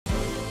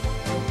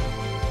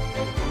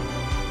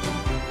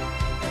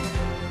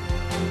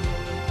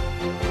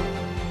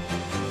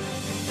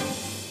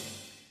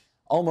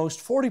Almost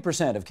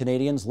 40% of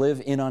Canadians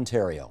live in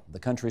Ontario. The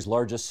country's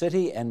largest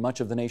city and much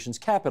of the nation's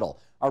capital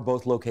are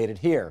both located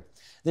here.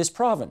 This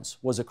province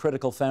was a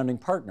critical founding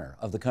partner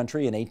of the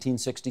country in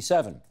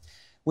 1867.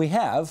 We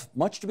have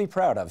much to be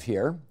proud of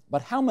here,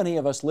 but how many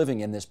of us living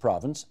in this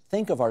province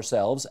think of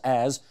ourselves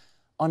as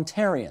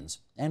Ontarians?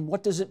 And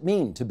what does it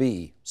mean to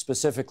be,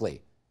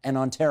 specifically, an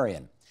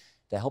Ontarian?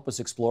 To help us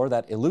explore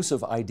that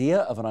elusive idea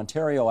of an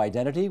Ontario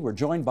identity, we're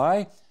joined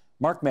by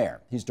Mark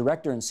Mayer. He's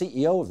Director and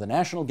CEO of the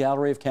National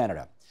Gallery of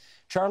Canada.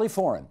 Charlie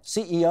Foran,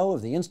 CEO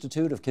of the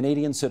Institute of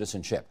Canadian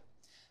Citizenship.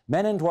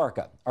 Menon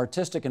Dwarka,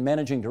 Artistic and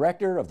Managing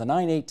Director of the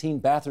 918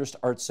 Bathurst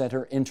Arts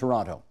Centre in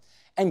Toronto.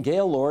 And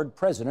Gail Lord,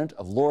 President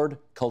of Lord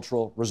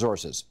Cultural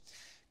Resources.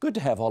 Good to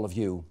have all of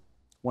you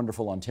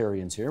wonderful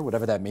Ontarians here,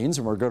 whatever that means,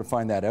 and we're going to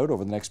find that out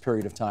over the next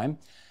period of time.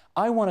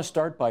 I want to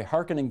start by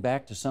hearkening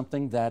back to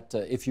something that,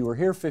 if you were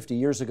here 50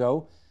 years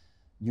ago,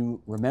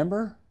 you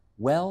remember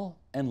well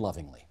and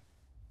lovingly.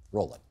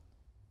 Roll it.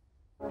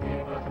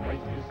 Give us a place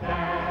to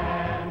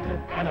stand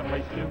and a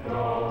place to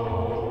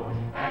go,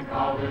 and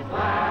call this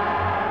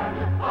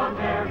land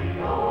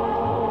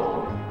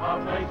Ontario,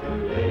 a place to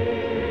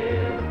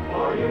live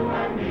for you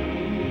and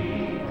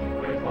me,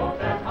 with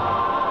folks as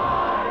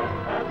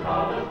high as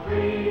tallest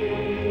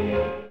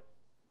trees.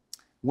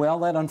 Well,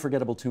 that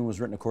unforgettable tune was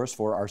written, of course,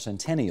 for our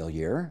centennial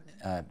year,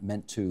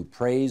 meant to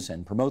praise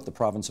and promote the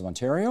province of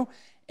Ontario.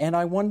 And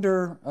I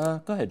wonder,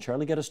 go ahead,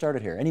 Charlie, get us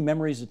started here. Any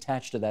memories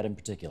attached to that in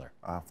particular?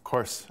 Of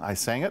course, I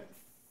sang it.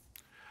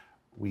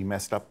 We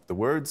messed up the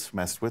words,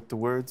 messed with the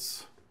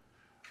words.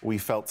 We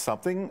felt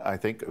something. I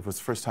think it was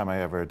the first time I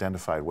ever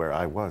identified where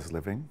I was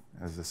living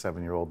as a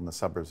 7-year-old in the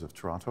suburbs of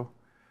Toronto.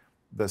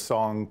 The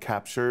song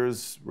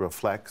captures,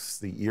 reflects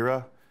the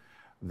era,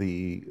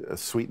 the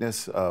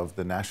sweetness of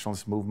the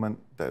nationalist movement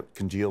that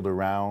congealed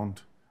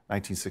around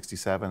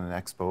 1967 and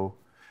Expo,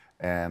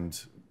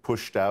 and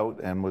pushed out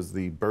and was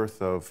the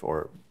birth of,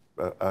 or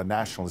a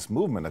nationalist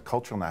movement, a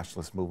cultural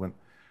nationalist movement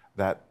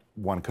that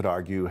one could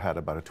argue had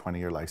about a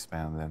 20-year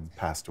lifespan and then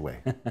passed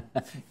away.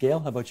 Gail,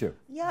 how about you?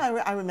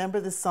 Yeah, I remember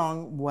the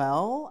song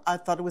well. I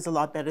thought it was a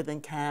lot better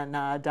than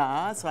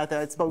Canada, so I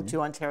thought it spoke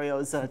to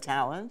Ontario's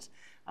talent.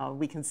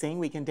 We can sing,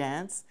 we can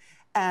dance.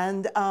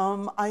 And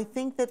I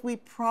think that we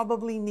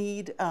probably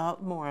need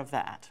more of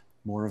that.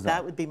 More of that.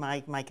 That would be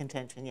my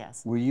contention,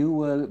 yes. Were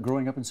you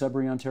growing up in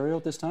Sudbury, Ontario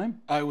at this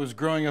time? I was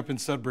growing up in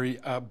Sudbury,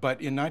 but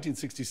in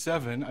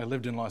 1967, I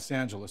lived in Los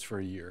Angeles for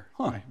a year.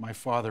 Huh. My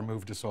father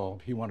moved us all.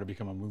 He wanted to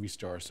become a movie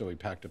star, so he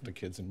packed up the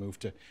kids and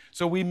moved to...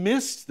 So we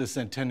missed the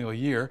centennial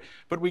year,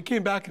 but we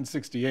came back in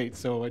 '68,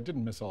 so I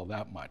didn't miss all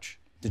that much.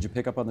 Did you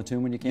pick up on the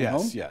tune when you came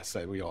home? Yes,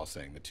 we all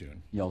sang the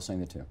tune. You all sang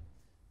the tune.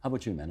 How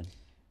about you, Menon?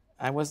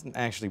 I wasn't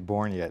actually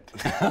born yet,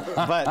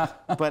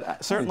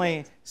 but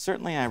certainly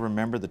I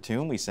remember the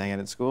tune. We sang it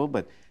at school,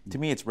 but to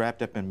me it's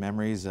wrapped up in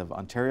memories of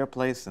Ontario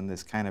Place and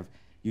this kind of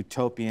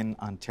utopian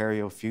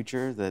Ontario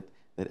future that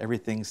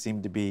everything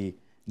seemed to be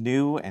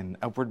new and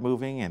upward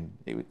moving, and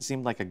it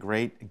seemed like a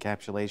great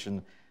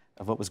encapsulation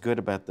of what was good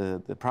about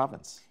the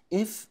province.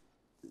 If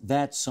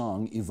that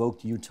song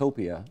evoked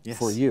utopia Yes.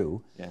 for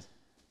you, Yes.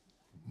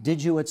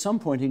 did you at some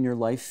point in your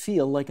life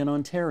feel like an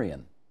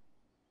Ontarian?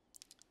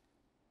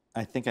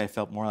 I think I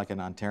felt more like an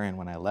Ontarian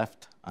when I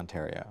left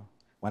Ontario.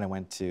 When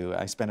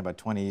I spent about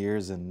 20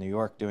 years in New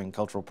York doing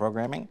cultural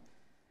programming,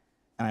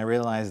 and I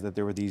realized that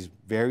there were these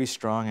very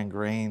strong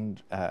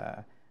ingrained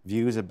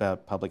views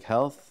about public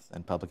health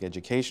and public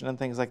education and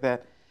things like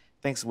that,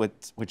 things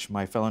which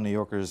my fellow New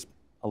Yorkers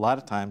a lot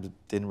of times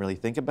didn't really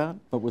think about.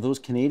 But were those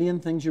Canadian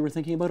things you were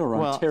thinking about, or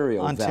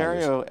Ontario values?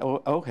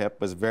 Ontario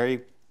OHIP was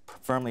very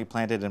firmly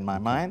planted in my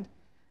mind,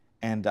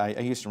 and I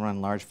used to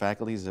run large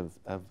faculties of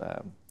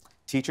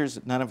teachers,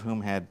 none of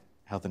whom had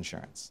health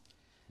insurance.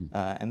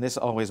 And this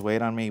always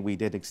weighed on me. We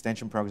did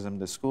extension programs in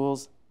the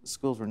schools. The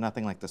schools were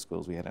nothing like the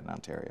schools we had in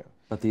Ontario.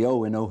 But the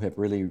O in OHIP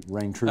really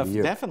rang true to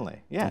you.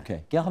 Definitely, yeah.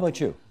 Okay. Gail, how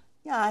about you?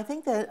 Yeah, I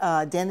think that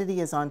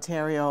identity as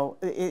Ontario,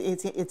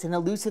 it's an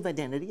elusive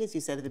identity, as you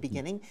said at the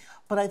beginning,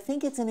 but I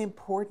think it's an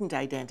important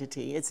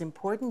identity. It's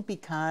important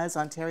because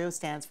Ontario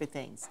stands for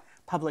things.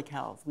 Public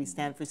health, we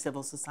stand for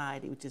civil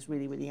society, which is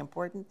really, really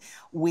important.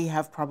 We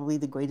have probably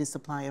the greatest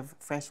supply of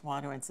fresh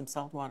water and some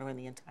salt water in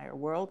the entire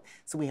world,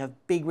 so we have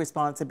big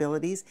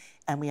responsibilities,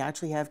 and we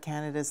actually have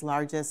Canada's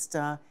largest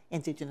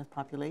Indigenous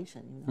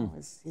population,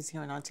 is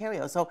here in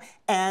Ontario. So,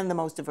 and the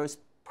most diverse,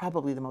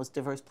 probably the most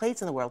diverse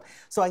place in the world.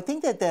 So I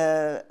think that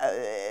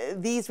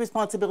these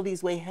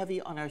responsibilities weigh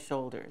heavy on our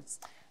shoulders.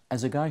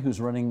 As a guy who's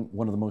running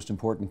one of the most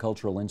important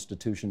cultural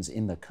institutions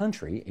in the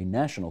country, a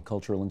national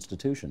cultural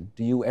institution,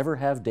 do you ever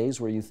have days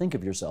where you think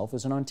of yourself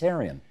as an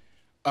Ontarian?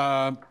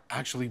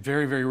 Actually,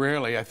 very, very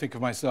rarely. I think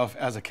of myself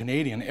as a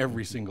Canadian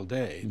every single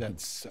day.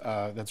 That's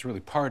really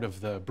part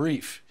of the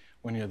brief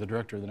when you're the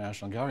director of the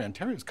National Gallery.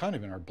 Ontario's kind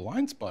of in our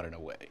blind spot in a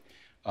way,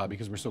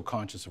 because we're so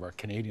conscious of our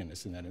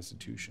Canadianness in that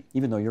institution.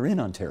 Even though you're in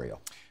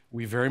Ontario.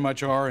 We very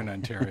much are in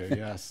Ontario,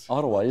 yes.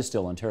 Ottawa is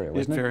still Ontario,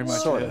 isn't it? very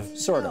much Sort is. of.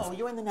 Sort No, of.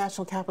 you're in the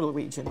National Capital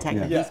Region,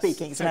 technically Yes,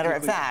 speaking, as a matter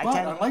of technically. fact. But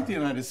And- unlike the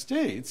United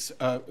States,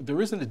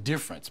 there isn't a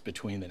difference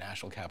between the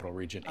National Capital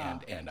Region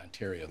and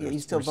Ontario. yeah, you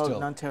still vote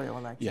in Ontario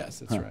elections. Yes,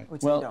 that's right.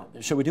 Which we Well,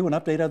 don't. shall we do an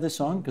update of this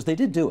song? Because they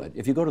did do it.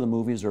 If you go to the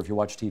movies or if you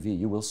watch TV,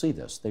 you will see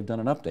this. They've done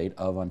an update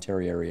of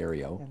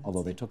Ontario,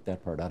 although they took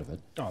that part out of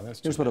it. Oh, that's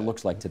Here's too what it bad.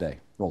 looks like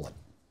today. Roll it.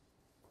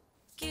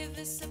 Give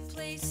us a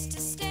place to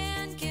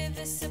stand, give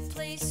us a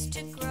place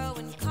to grow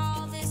and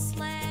call this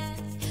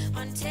land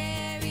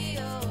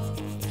Ontario,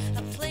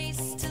 a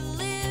place to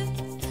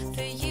live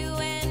for you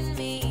and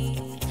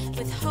me,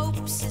 with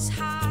hopes as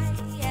high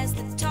as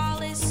the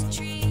tallest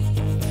tree.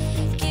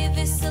 Give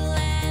us a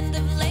land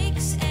of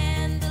lakes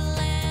and the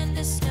land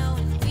of snow,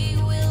 and we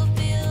will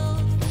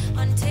build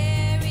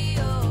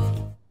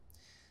Ontario.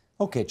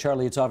 Okay,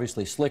 Charlie, it's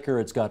obviously slicker.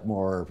 It's got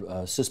more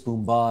sis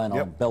boom ba and all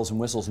Yep. bells and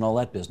whistles and all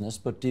that business.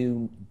 But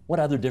what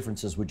other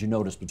differences would you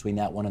notice between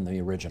that one and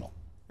the original?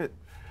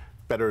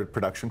 Better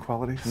production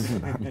quality.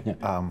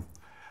 A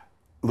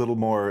little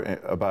more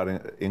about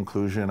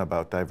inclusion,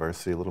 about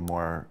diversity, a little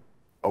more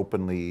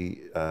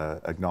openly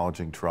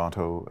acknowledging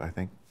Toronto, I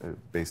think,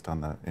 based on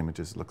the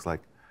images it looks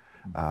like.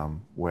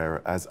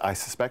 Whereas I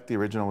suspect the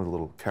original was a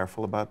little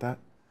careful about that.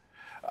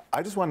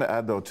 I just wanted to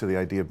add, though, to the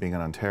idea of being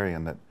an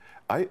Ontarian,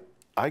 that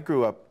I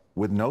grew up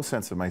with no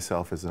sense of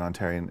myself as an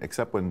Ontarian,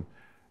 except when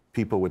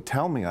people would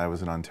tell me I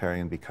was an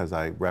Ontarian because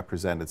I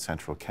represented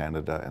Central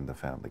Canada and the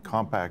Family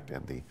Compact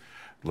and the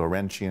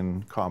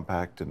Laurentian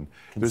Compact and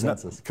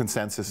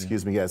consensus.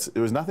 Excuse me. Yes,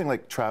 there was nothing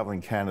like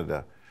traveling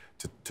Canada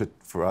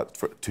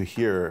to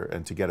hear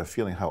and to get a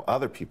feeling how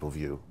other people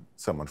view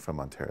someone from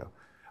Ontario.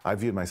 I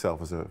viewed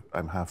myself as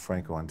I'm half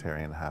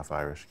Franco-Ontarian, half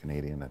Irish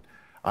Canadian, and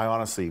I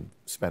honestly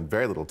spent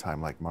very little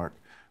time, like Mark,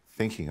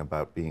 thinking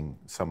about being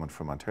someone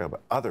from Ontario,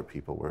 but other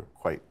people were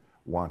quite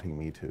wanting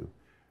me to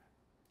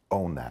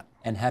own that.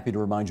 And happy to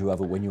remind you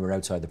of it when you were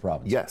outside the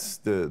province. Yes,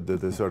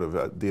 the sort of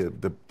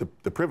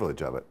the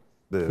privilege of it,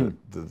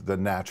 the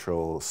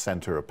natural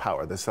center of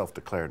power, the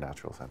self-declared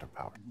natural center of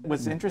power.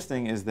 What's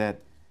interesting is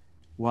that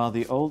while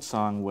the old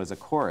song was a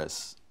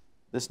chorus,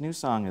 this new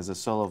song is a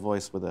solo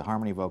voice with a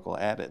harmony vocal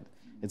added.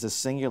 It's a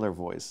singular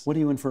voice. What do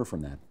you infer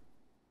from that?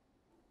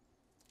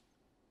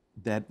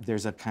 That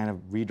there's a kind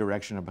of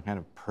redirection of a kind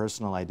of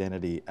personal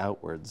identity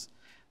outwards.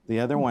 The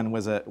other one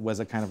was a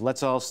kind of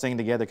let's all sing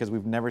together because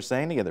we've never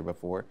sang together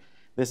before.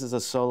 This is a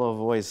solo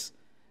voice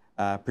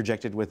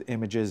projected with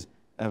images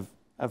of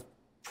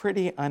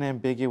pretty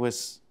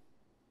unambiguous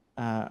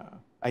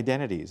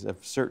identities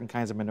of certain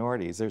kinds of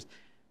minorities.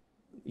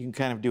 You can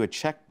kind of do a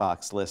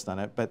checkbox list on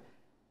it, but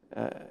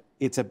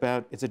it's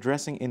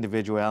addressing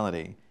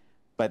individuality,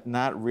 but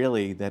not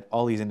really that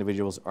all these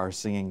individuals are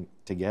singing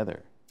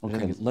together.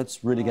 Okay,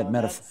 let's really get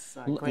that's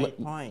a great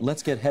point.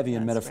 Let's get heavy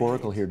and That's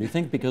metaphorical great. here. Do you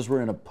think because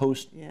we're in a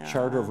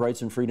post-Charter of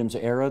Rights and Freedoms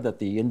era that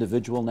the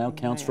individual now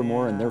counts for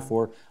more and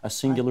therefore a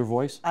singular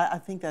voice? I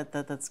think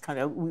that's kind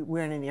of,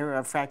 we're in an era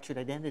of fractured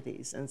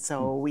identities, and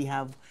so we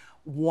have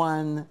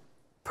one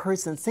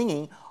person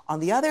singing. On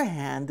the other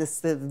hand,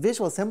 the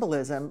visual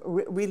symbolism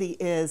really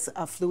is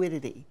a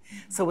fluidity.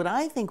 So what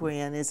I think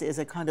we're in is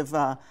a kind of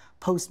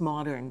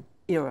postmodern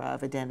era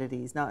of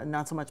identities,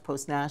 not so much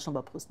post-national,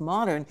 but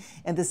postmodern,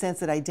 in the sense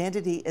that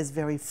identity is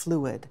very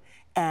fluid.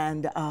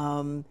 And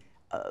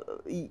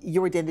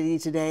your identity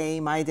today,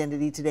 my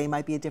identity today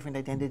might be a different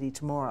identity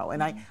tomorrow.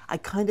 And I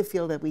kind of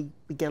feel that we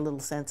get a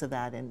little sense of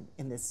that in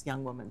this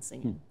young woman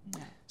singing.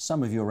 Yeah.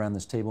 Some of you around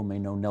this table may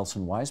know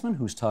Nelson Wiseman,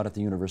 who's taught at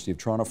the University of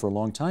Toronto for a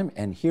long time,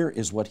 and here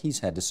is what he's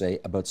had to say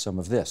about some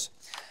of this.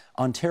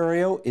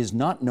 Ontario is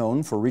not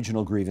known for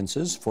regional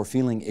grievances, for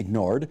feeling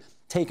ignored,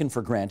 taken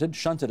for granted,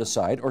 shunted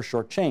aside, or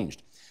shortchanged.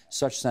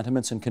 Such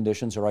sentiments and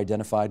conditions are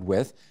identified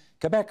with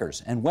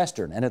Quebecers and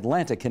Western and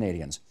Atlantic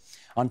Canadians.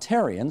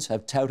 Ontarians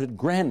have touted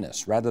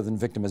grandness rather than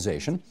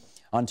victimization.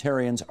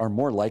 Ontarians are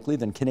more likely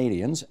than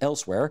Canadians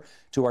elsewhere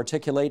to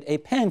articulate a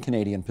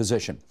pan-Canadian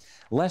position,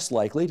 less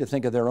likely to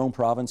think of their own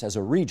province as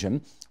a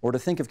region or to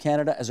think of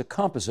Canada as a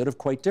composite of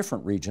quite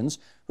different regions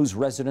whose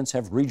residents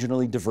have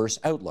regionally diverse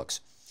outlooks.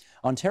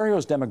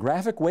 Ontario's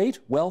demographic weight,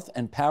 wealth,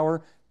 and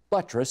power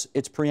buttress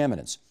its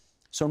preeminence.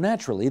 So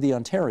naturally, the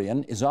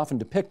Ontarian is often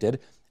depicted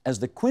as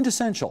the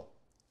quintessential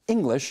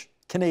English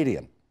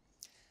Canadian.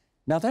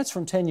 Now that's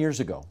from 10 years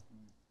ago.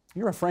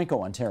 You're a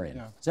Franco-Ontarian.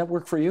 Yeah. Does that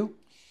work for you?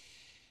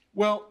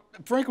 Well,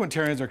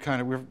 Franco-Ontarians are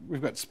kind of,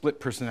 we've got split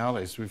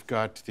personalities. We've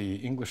got the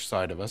English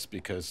side of us,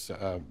 because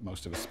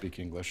most of us speak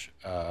English,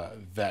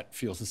 that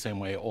feels the same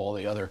way all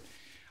the other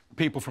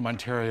people from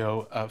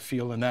Ontario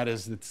feel, and that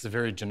is it's a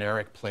very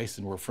generic place,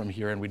 and we're from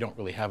here, and we don't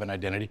really have an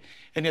identity.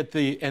 And yet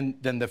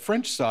then the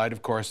French side,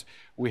 of course,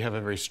 we have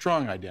a very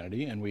strong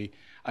identity, and we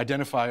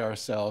identify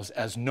ourselves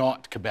as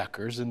not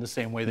Quebecers in the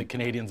same way that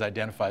Canadians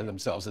identify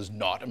themselves as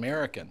not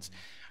Americans.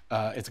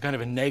 It's kind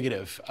of a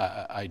negative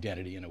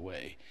identity in a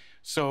way.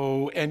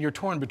 So, and you're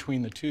torn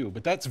between the two,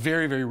 but that's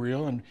very, very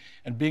real,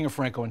 and being a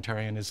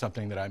Franco-Ontarian is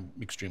something that I'm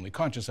extremely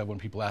conscious of. When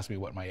people ask me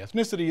what my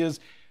ethnicity is,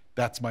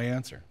 that's my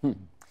answer.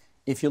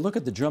 If you look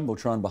at the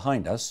Jumbotron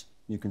behind us,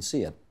 you can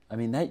see it. I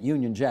mean, that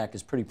Union Jack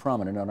is pretty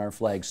prominent on our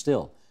flag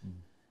still.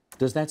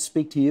 Does that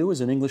speak to you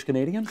as an English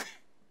Canadian?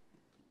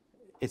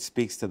 It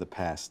speaks to the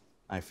past,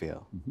 I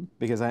feel.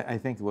 Because I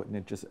think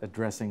just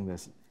addressing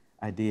this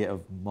idea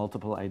of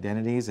multiple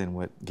identities and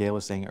what Gail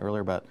was saying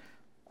earlier about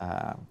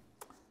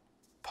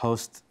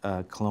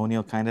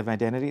post-colonial kind of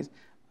identities,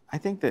 I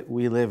think that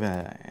we live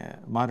in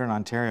modern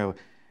Ontario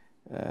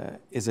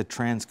is a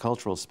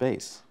transcultural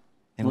space.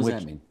 What does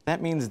that mean?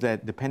 That means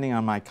that depending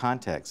on my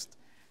context,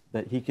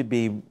 that he could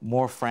be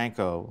more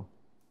Franco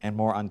and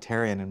more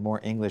Ontarian and more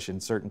English in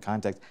certain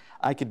contexts.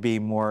 I could be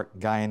more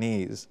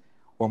Guyanese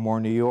or more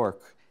New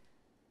York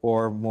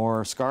or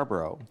more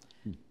Scarborough.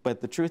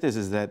 But the truth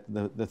is that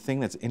the thing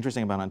that's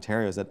interesting about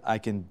Ontario is that I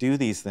can do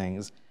these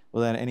things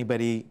without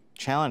anybody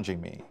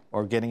challenging me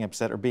or getting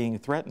upset or being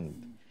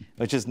threatened,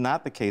 which is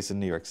not the case in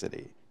New York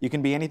City. You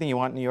can be anything you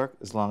want in New York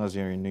as long as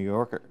you're a New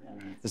Yorker.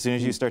 As soon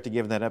as you start to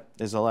give that up,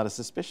 there's a lot of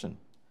suspicion.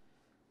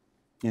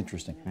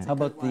 Interesting. How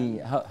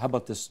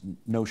about this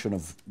notion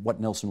of what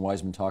Nelson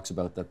Wiseman talks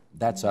about, that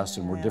that's us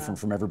and we're different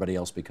from everybody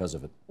else because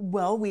of it?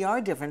 Well, we are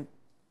different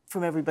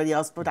from everybody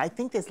else, but I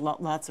think there's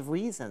lots of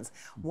reasons.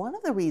 One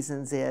of the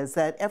reasons is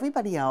that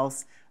everybody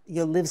else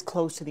lives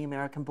close to the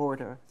American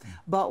border,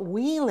 but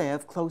we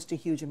live close to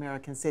huge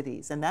American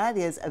cities, and that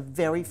is a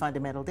very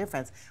fundamental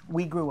difference.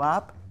 We grew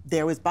up,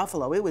 there was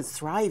Buffalo, it was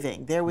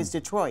thriving. There was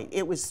Detroit,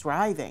 it was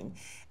thriving.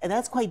 And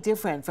that's quite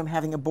different from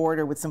having a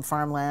border with some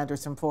farmland or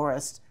some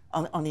forest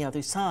on the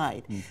other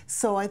side.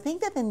 So I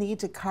think that the need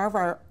to carve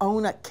our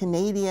own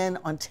Canadian,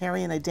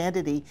 Ontarian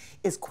identity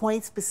is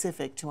quite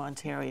specific to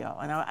Ontario.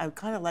 And I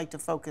kind of like to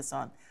focus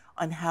on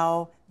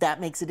how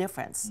that makes a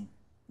difference.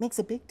 Makes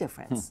a big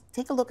difference.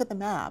 Take a look at the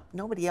map.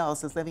 Nobody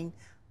else is living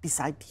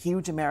beside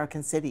huge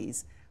American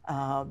cities,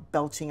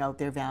 belching out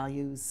their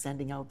values,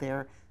 sending out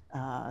their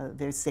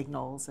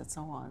signals, and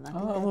so on. I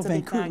think that's a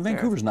big factor.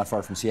 Vancouver's not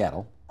far from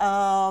Seattle.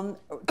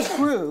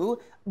 True,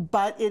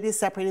 but it is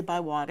separated by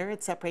water.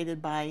 It's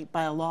separated by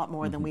a lot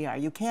more than we are.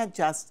 You can't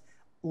just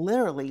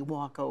literally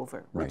walk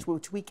over,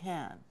 which we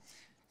can.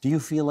 Do you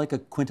feel like a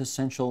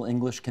quintessential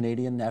English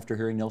Canadian after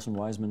hearing Nelson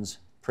Wiseman's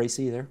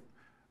précis there?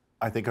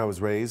 I think I was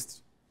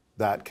raised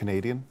that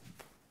Canadian,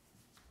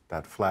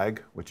 that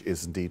flag, which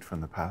is indeed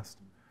from the past.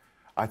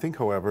 I think,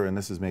 however, and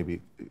this is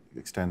maybe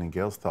extending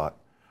Gail's thought,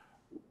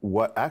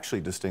 what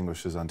actually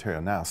distinguishes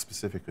Ontario now,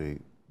 specifically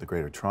the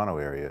Greater Toronto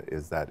area,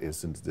 is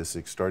this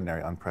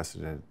extraordinary,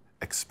 unprecedented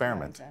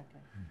experiment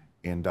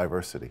in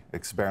diversity,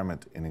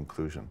 experiment in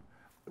inclusion.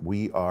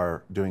 We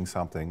are doing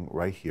something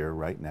right here,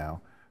 right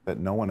now, that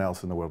no one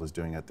else in the world is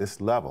doing at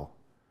this level,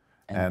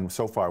 and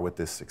so far with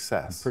this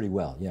success. Pretty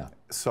well, yeah.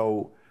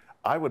 So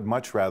I would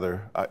much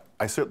rather,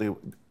 I certainly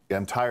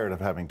am tired of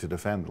having to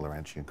defend the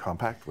Laurentian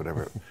Compact,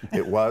 whatever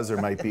it was or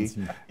might be,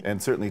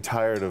 and certainly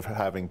tired of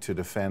having to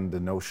defend the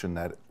notion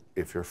that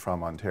if you're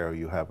from Ontario,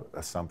 you have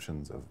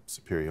assumptions of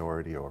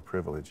superiority or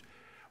privilege.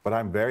 But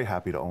I'm very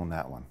happy to own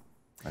that one.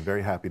 I'm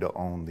very happy to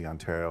own the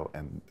Ontario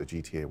and the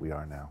GTA we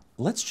are now.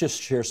 Let's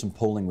just share some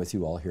polling with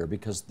you all here,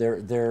 because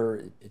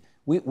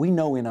we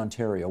know in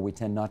Ontario we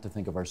tend not to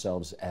think of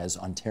ourselves as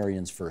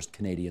Ontarians first,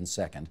 Canadians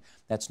second.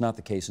 That's not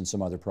the case in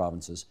some other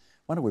provinces.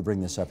 Why don't we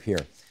bring this up here?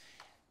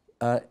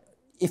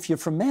 If you're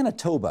from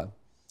Manitoba,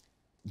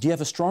 do you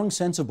have a strong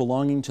sense of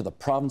belonging to the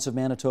province of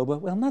Manitoba?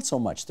 Well, not so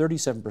much.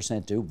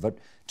 37% do, but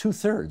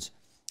 2/3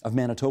 of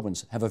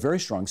Manitobans have a very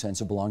strong sense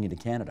of belonging to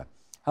Canada.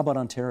 How about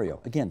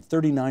Ontario? Again,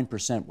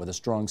 39% with a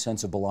strong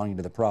sense of belonging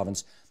to the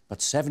province,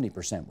 but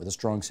 70% with a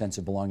strong sense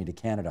of belonging to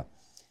Canada.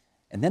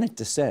 And then it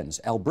descends.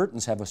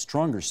 Albertans have a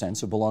stronger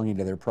sense of belonging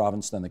to their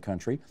province than the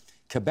country.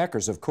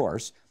 Quebecers, of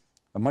course,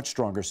 a much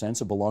stronger sense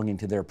of belonging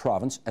to their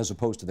province as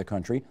opposed to the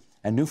country.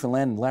 And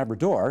Newfoundland and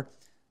Labrador,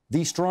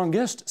 the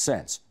strongest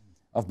sense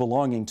of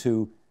belonging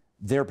to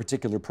their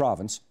particular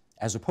province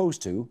as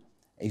opposed to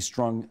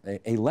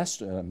a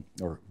less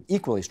or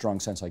equally strong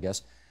sense, I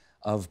guess,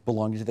 of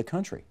belonging to the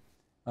country.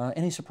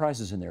 Any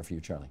surprises in there for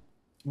you, Charlie?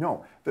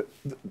 No,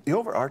 the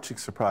overarching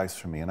surprise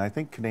for me, and I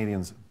think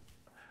Canadians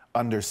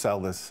undersell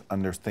this,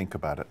 underthink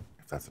about it,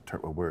 if that's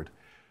a word.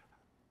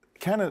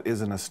 Canada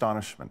is an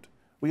astonishment.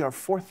 We are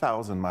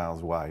 4,000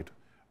 miles wide.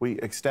 We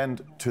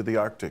extend to the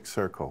Arctic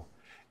Circle.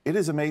 It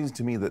is amazing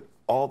to me that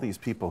all these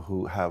people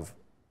who have,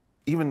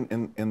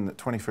 even in the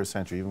 21st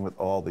century, even with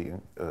all the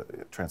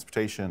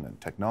transportation and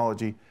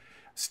technology,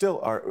 still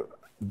are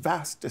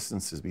vast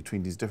distances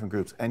between these different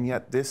groups, and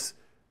yet this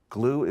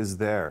glue is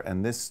there,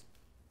 and this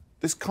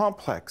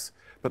complex,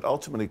 but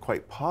ultimately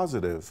quite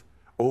positive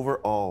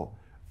overall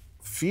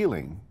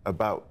feeling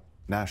about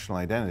national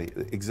identity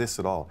exists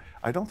at all.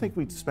 I don't think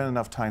we spend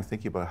enough time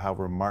thinking about how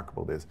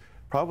remarkable it is.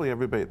 Probably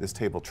everybody at this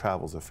table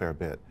travels a fair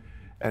bit.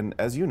 And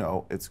as you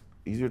know, it's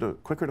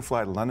quicker to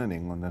fly to London,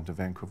 England than to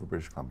Vancouver,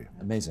 British Columbia.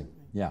 Amazing,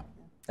 yeah.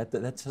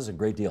 That says a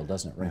great deal,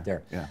 doesn't it, right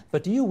there? Yeah.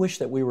 But do you wish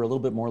that we were a little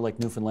bit more like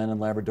Newfoundland and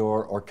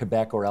Labrador or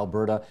Quebec or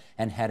Alberta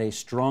and had a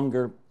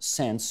stronger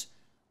sense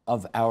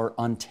of our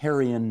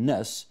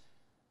Ontarianness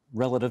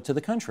relative to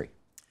the country?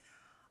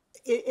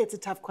 It's a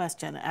tough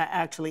question,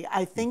 actually.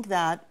 I think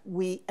that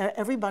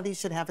everybody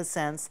should have a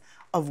sense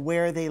of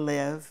where they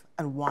live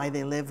and why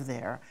they live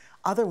there.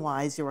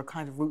 Otherwise, you're a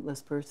kind of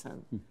rootless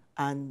person.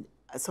 And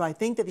so I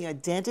think that the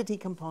identity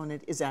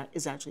component is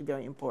actually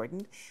very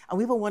important. And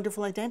we have a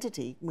wonderful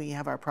identity. We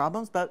have our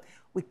problems, but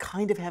we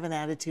kind of have an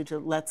attitude to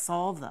let's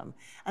solve them.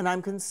 And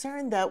I'm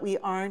concerned that we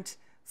aren't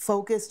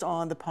focused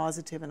on the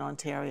positive in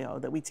Ontario,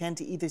 that we tend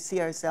to either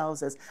see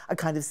ourselves as a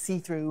kind of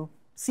see-through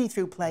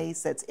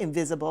place that's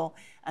invisible,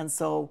 and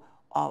so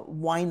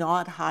why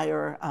not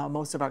hire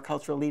most of our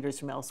cultural leaders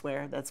from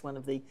elsewhere? That's one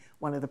of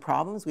the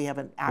problems. We have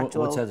an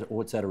actual.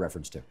 What's that a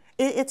reference to?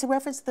 It's a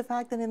reference to the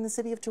fact that in the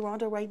city of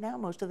Toronto right now,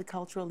 most of the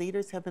cultural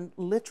leaders have been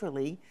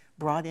literally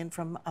brought in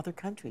from other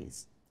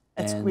countries.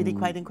 It's really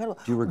quite incredible.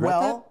 Do you regret that?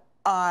 Well,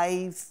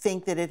 I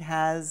think that it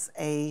has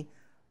a.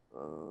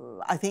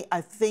 I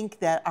think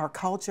that our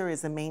culture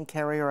is the main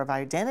carrier of our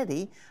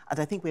identity, and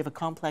I think we have a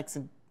complex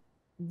and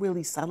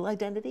really subtle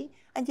identity.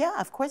 And yeah,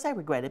 of course I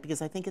regret it,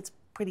 because I think it's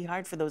pretty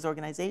hard for those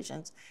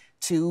organizations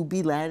to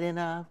be led in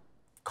a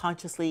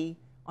consciously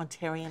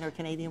Ontarian or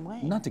Canadian way.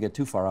 Not to get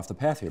too far off the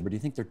path here, but do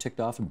you think they're ticked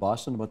off in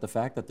Boston about the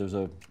fact that there's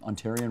a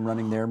Ontarian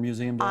running their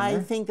museum down there?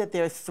 I think that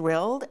they're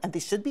thrilled, and they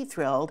should be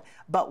thrilled,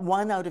 but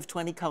 1 out of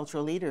 20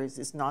 cultural leaders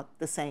is not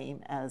the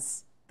same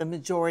as the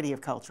majority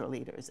of cultural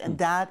leaders. And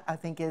that, I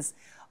think, is,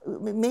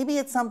 maybe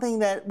it's something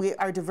that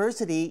our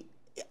diversity,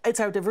 it's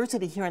our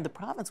diversity here in the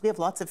province. We have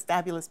lots of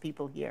fabulous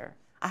people here.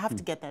 I have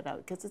to get that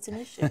out because it's an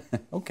issue.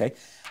 Okay.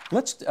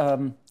 Let's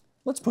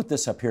put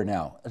this up here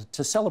now.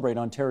 To celebrate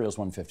Ontario's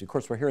 150th, of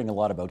course, we're hearing a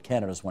lot about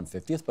Canada's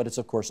 150th, but it's,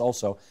 of course,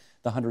 also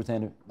the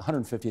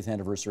 150th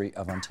anniversary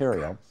of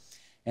Ontario.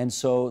 And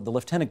so the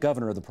Lieutenant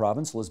Governor of the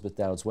province, Elizabeth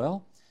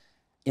Dowdeswell,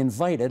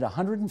 invited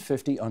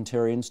 150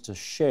 Ontarians to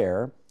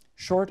share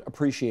short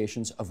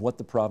appreciations of what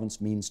the province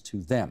means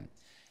to them.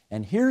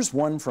 And here's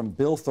one from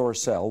Bill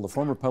Thorsell, the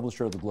former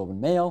publisher of the Globe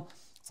and Mail,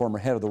 former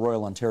head of the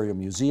Royal Ontario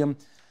Museum,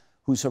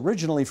 who's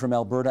originally from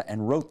Alberta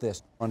and wrote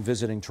this on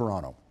visiting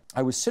Toronto.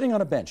 I was sitting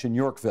on a bench in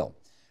Yorkville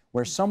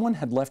where someone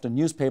had left a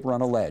newspaper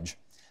on a ledge.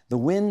 The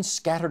wind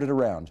scattered it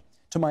around.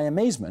 To my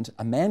amazement,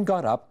 a man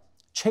got up,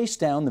 chased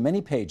down the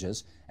many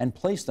pages, and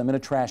placed them in a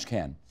trash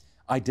can.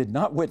 I did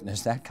not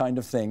witness that kind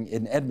of thing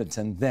in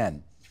Edmonton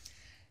then.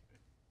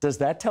 Does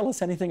that tell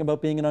us anything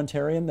about being an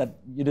Ontarian that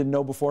you didn't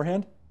know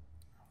beforehand?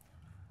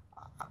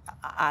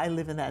 I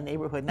live in that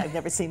neighborhood, and I've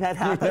never seen that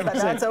happen, but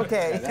that's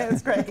okay.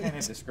 That's great. Kind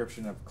of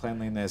description of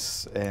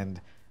cleanliness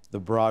and the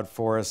broad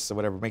forests or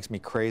whatever makes me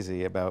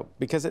crazy about,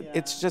 because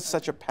it's just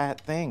such a pat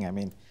thing. I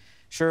mean,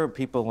 sure,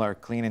 people are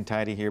clean and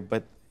tidy here,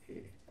 but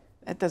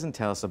that doesn't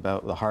tell us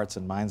about the hearts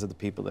and minds of the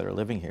people that are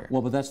living here.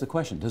 Well, but that's the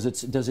question. Does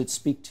it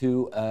speak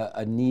to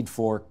a need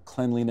for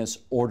cleanliness,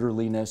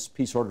 orderliness,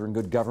 peace, order, and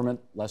good government,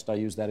 lest I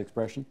use that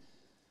expression,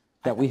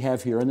 that we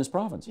have here in this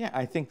province? Yeah,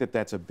 I think that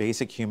that's a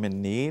basic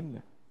human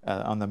need.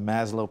 On the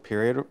Maslow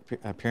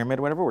pyramid,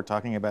 whatever, we're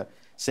talking about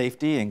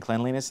safety and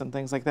cleanliness and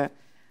things like that.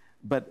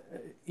 But,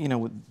 you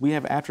know, we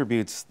have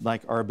attributes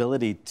like our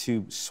ability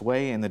to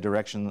sway in the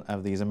direction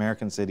of these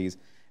American cities,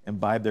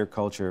 imbibe their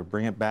culture,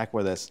 bring it back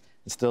with us,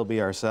 and still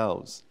be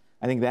ourselves.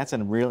 I think that's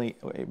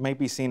it might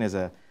be seen as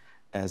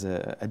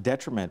a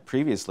detriment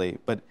previously,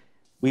 but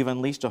we've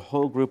unleashed a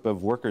whole group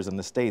of workers in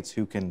the States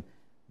who can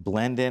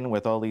blend in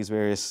with all these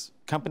various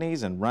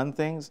companies and run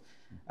things.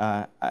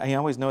 I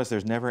always notice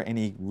there's never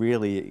any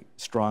really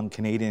strong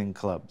Canadian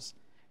clubs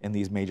in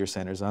these major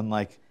centers,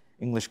 unlike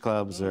English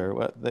clubs,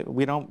 or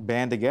we don't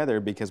band together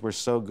because we're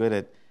so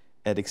good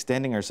at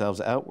extending ourselves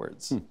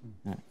outwards.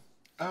 Yeah.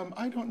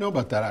 I don't know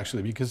about that,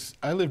 actually, because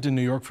I lived in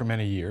New York for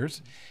many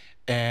years,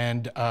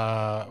 and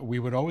we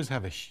would always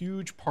have a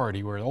huge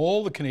party where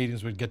all the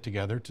Canadians would get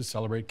together to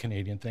celebrate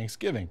Canadian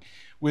Thanksgiving,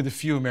 with a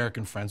few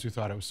American friends who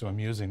thought it was so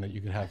amusing that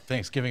you could have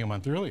Thanksgiving a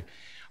month early.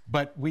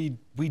 But we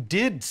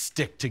did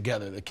stick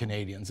together, the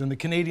Canadians, and the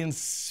Canadians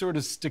sort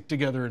of stick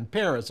together in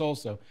Paris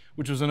also,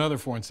 which was another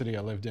foreign city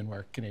I lived in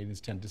where Canadians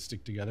tend to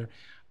stick together.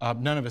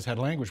 None of us had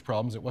language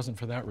problems. It wasn't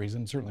for that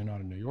reason, certainly not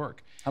in New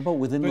York. How about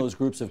within those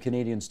groups of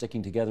Canadians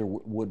sticking together,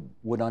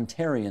 would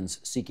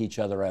Ontarians seek each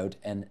other out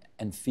and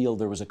feel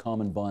there was a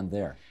common bond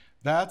there?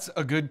 That's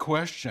a good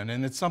question,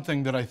 and it's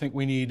something that I think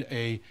we need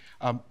a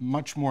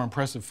much more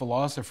impressive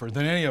philosopher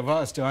than any of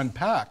us to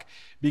unpack,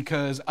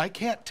 because I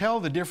can't tell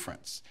the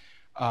difference.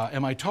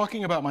 Am I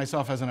talking about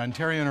myself as an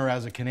Ontarian or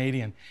as a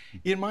Canadian?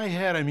 In my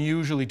head, I'm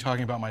usually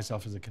talking about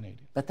myself as a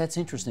Canadian. But that's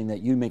interesting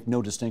that you make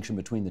no distinction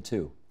between the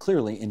two.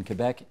 Clearly, in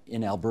Quebec,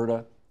 in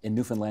Alberta, in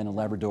Newfoundland and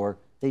Labrador,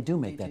 they do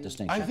make that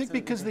distinction. I think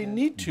because they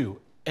need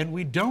to, and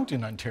we don't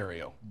in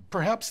Ontario.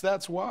 Perhaps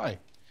that's why.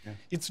 Yeah.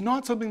 It's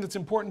not something that's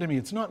important to me.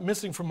 It's not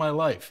missing from my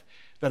life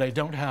that I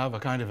don't have a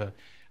kind of a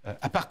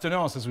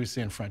appartenance, as we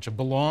say in French, a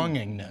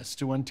belongingness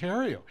to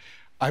Ontario.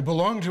 I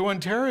belong to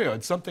Ontario.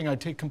 It's something I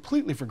take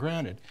completely for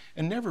granted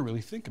and never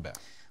really think about.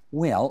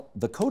 Well,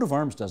 the coat of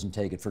arms doesn't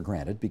take it for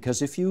granted,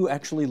 because if you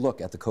actually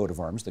look at the coat of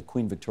arms that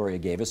Queen Victoria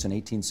gave us in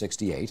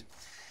 1868,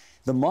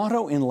 the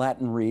motto in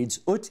Latin reads,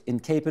 ut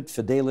incapit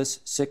fidelis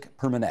sic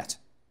permanet.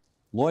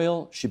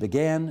 Loyal she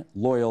began,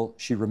 loyal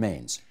she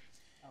remains.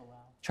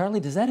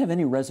 Charlie, does that have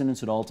any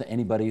resonance at all to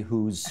anybody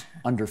who's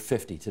under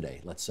 50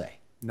 today, let's say?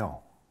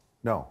 No,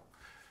 no,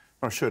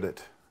 nor should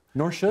it.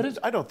 Nor should it?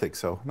 I don't think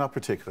so, not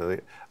particularly.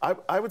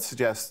 I would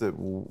suggest that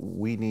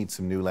we need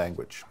some new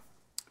language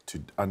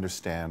to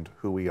understand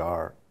who we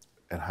are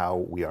and how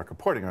we are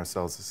comporting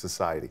ourselves as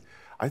society.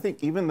 I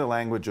think even the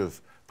language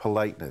of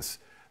politeness,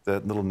 the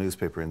little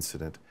newspaper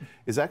incident,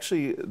 is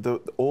actually the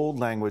old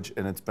language,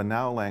 and it's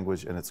banal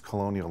language, and it's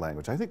colonial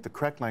language. I think the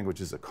correct language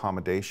is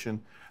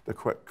accommodation. The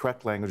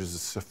correct language is a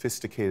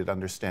sophisticated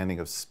understanding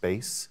of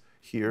space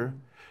here.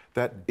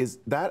 That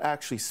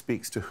actually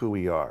speaks to who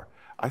we are.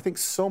 I think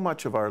so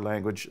much of our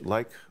language,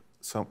 like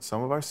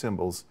some of our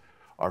symbols,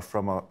 are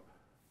from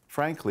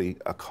frankly,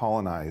 a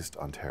colonized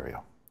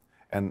Ontario.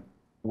 And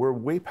we're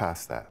way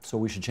past that. So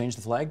we should change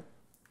the flag?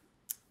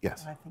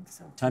 Yes. I think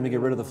so. Time to get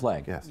rid of the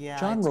flag. Yes. Yeah,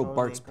 John I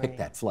Robarts totally picked agree.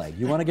 that flag.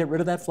 You want to get rid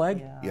of that flag?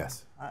 Yeah.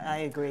 Yes. I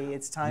agree.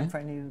 It's time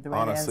for the right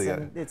Honestly,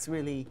 answer. It's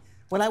really,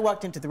 when I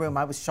walked into the room,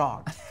 I was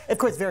shocked. Of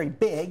course, very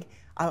big.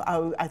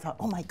 I thought,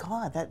 oh my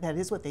God, that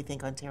is what they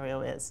think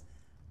Ontario is.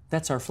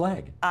 That's our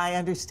flag. I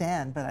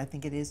understand, but I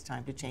think it is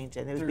time to change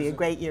it. It would be a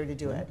great year to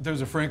do it.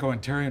 There's a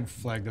Franco-Ontarian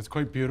flag that's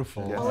quite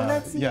beautiful. Yes. Oh,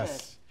 let's see yes.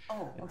 it.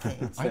 Oh, okay.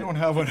 I don't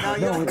have one.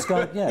 No, it's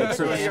got, yeah, it's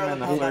Trillium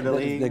and the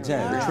fleur-de-lis.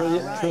 exactly.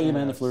 Yeah, Trillium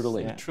right. and the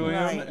fleur-de-lis.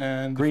 Trillium Right.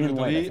 and Green and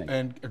the white, I fleur-de-lis, think.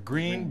 and a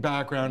green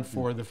background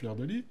for the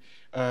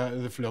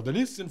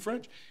fleur-de-lis in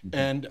French,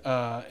 and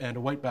a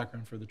white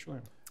background for the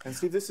trillium. And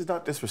Steve, this is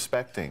not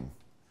disrespecting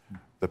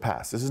the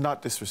past. This is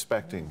not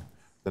disrespecting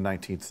the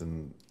 19th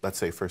and, let's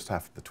say, first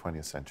half of the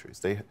 20th centuries.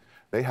 They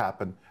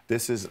happen.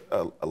 This is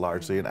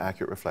largely an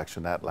accurate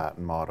reflection. That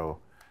Latin motto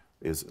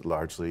is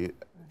largely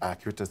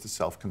accurate to the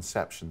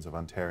self-conceptions of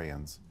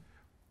Ontarians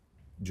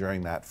during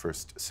that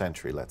first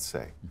century, let's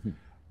say.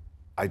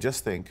 I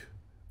just think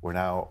we're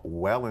now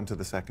well into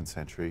the second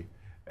century,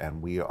 and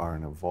we are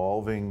an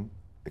evolving,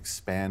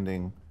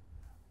 expanding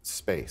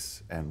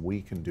space, and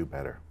we can do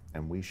better.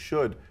 And we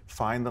should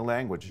find the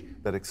language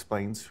that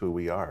explains who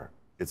we are.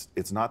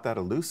 It's not that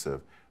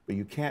elusive, but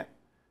you can't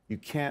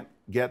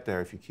get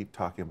there if you keep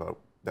talking about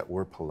that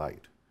we're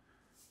polite.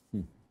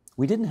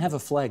 We didn't have a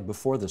flag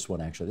before this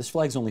one, actually. This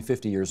flag's only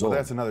 50 years Well, old.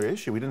 that's another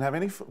issue. We didn't have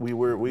any.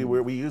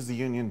 We used the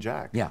Union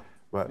Jack. Yeah.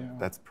 But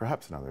that's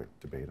perhaps another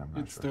debate. I'm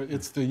not sure.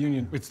 It's the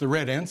Union. It's the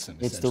red ensign.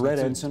 It's the red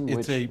ensign,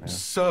 It's a which-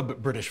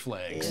 sub-British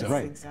flag. Yes, So.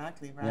 Right.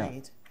 exactly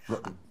right.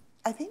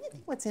 I think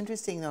what's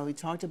interesting, though, we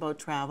talked about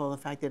travel, the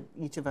fact that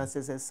each of us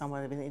is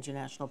somewhat of an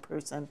international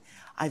person.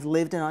 I've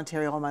lived in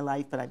Ontario all my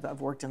life, but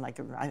I've worked in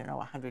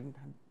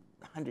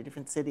 100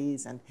 different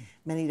cities and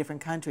many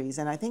different countries.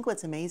 And I think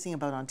what's amazing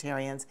about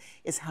Ontarians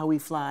is how we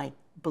fly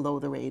below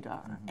the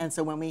radar. And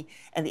so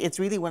and it's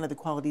really one of the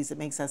qualities that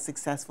makes us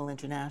successful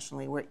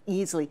internationally. We're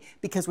easily,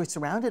 because we're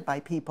surrounded by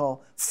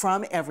people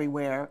from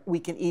everywhere, we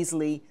can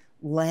easily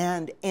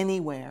land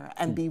anywhere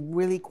and be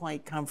really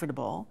quite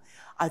comfortable.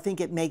 I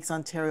think it makes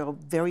Ontario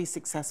very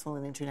successful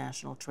in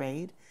international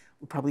trade.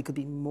 We probably could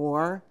be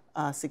more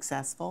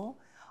successful.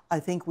 I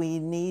think we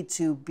need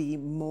to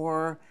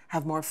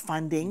have more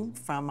funding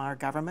from our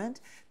government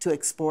to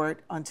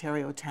export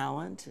Ontario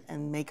talent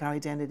and make our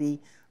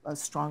identity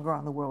stronger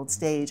on the world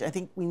stage. I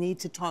think we need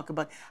to talk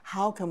about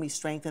how can we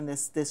strengthen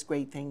this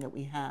great thing that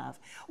we have.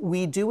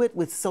 We do it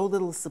with so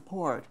little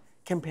support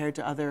compared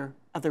to other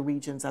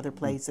regions, other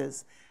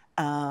places.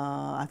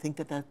 I think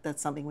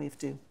that's something we have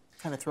to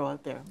kind of throw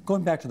out there.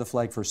 Going back to the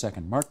flag for a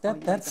second, Mark,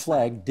 that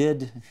flag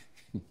did.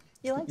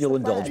 You'll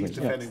indulge me. He's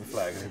defending the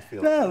flag. And it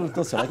feels No,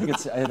 listen, I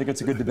think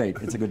it's a good debate.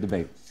 It's a good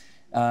debate.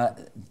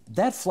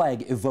 That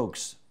flag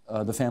evokes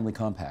the Family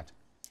Compact,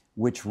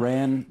 which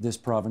ran this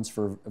province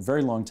for a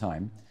very long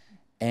time,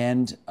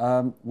 and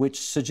which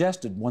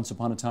suggested once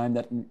upon a time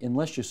that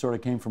unless you sort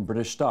of came from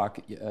British stock,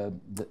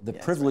 the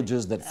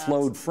privileges that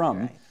flowed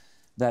from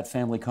that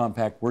Family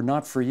Compact were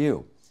not for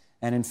you.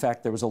 And in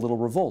fact, there was a little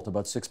revolt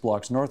about 6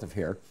 blocks north of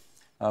here,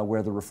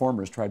 where the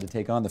reformers tried to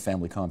take on the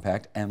Family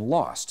Compact and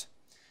lost.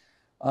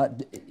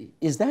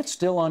 Is that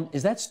still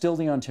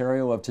the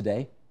Ontario of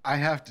today? I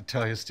have to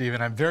tell you,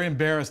 Stephen, I'm very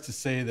embarrassed to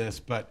say this,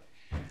 but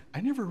I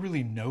never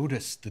really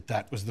noticed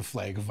that was the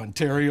flag of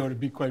Ontario, to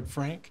be quite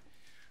frank.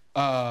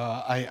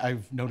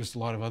 I've noticed a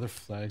lot of other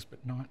flags, but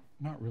not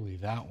really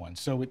that one.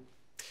 So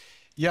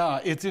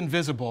it's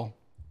invisible,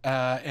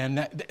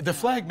 and the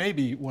flag may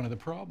be one of the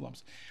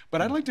problems.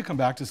 But I'd like to come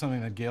back to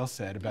something that Gail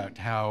said about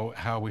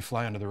how we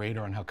fly under the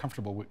radar and how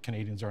comfortable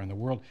Canadians are in the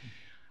world.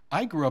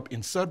 I grew up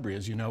in Sudbury,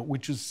 as you know,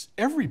 which is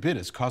every bit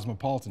as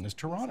cosmopolitan as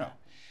Toronto.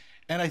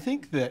 And I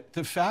think that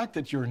the fact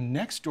that your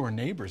next door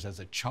neighbors as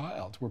a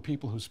child were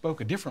people who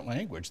spoke a different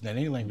language than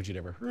any language you'd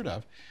ever heard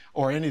of,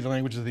 or any of the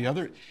languages of the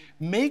other,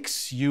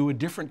 makes you a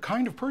different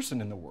kind of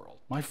person in the world.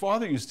 My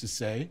father used to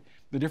say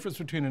the difference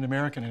between an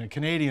American and a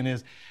Canadian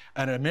is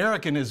an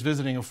American is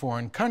visiting a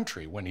foreign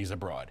country when he's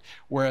abroad,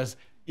 whereas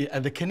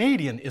the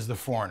Canadian is the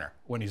foreigner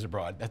when he's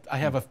abroad. I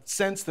have a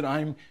sense that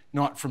I'm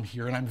not from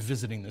here and I'm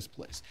visiting this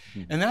place.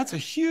 And that's a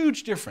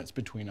huge difference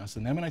between us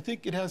and them. And I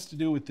think it has to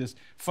do with this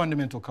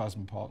fundamental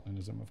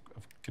cosmopolitanism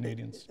of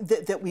Canadians.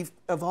 That we've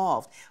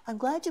evolved. I'm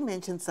glad you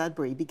mentioned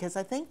Sudbury, because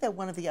I think that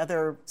one of the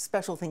other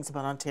special things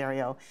about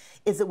Ontario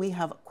is that we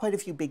have quite a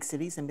few big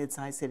cities and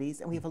mid-sized cities,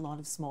 and we have a lot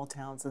of small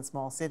towns and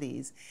small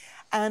cities.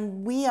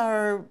 And we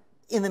are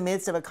in the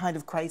midst of a kind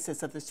of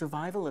crisis of the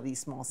survival of these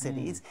small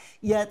cities.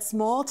 Yet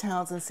small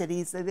towns and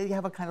cities, they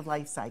have a kind of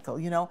life cycle.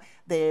 You know,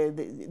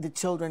 the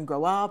children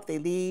grow up, they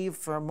leave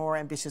for more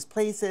ambitious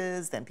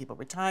places, then people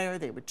retire,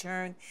 they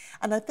return.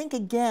 And I think,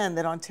 again,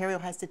 that Ontario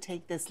has to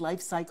take this life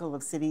cycle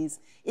of cities.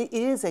 It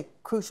is a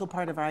crucial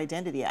part of our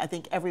identity. I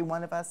think every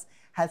one of us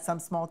has some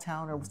small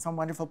town or some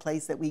wonderful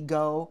place that we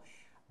go.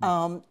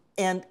 And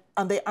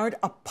they aren't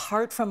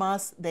apart from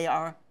us, they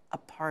are a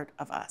part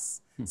of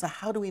us. So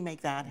how do we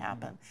make that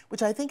happen?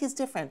 Which I think is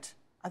different.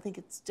 I think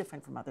it's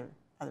different from other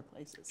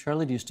places.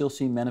 Charlie, do you still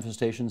see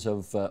manifestations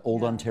of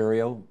old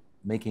Ontario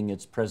making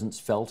its presence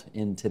felt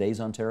in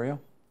today's Ontario?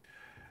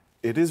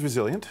 It is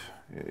resilient.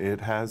 It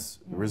has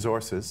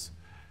resources.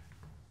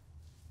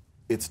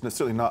 It's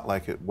necessarily not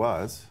like it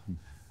was.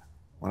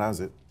 When I was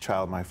a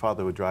child, my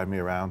father would drive me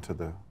around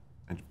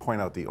and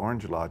point out the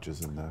orange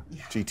lodges in the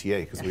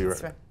GTA, because we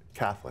were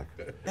Catholic.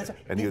 That's right.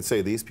 And he would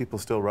say, these people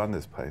still run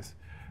this place.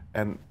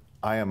 And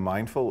I am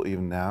mindful,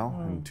 even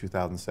now, in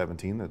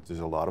 2017, that there's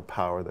a lot of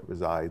power that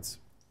resides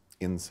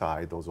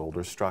inside those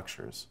older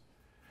structures.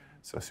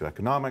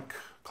 Socioeconomic,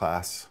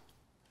 class,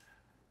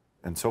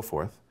 and so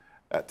forth.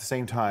 At the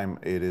same time,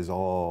 it is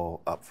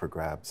all up for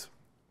grabs.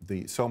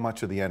 So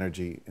much of the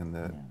energy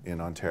in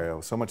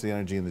Ontario, so much of the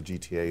energy in the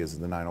GTA is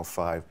in the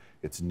 905.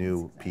 It's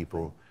new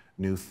people,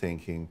 new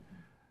thinking,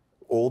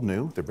 old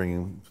new. They're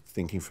bringing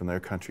thinking from their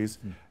countries.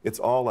 It's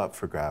all up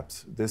for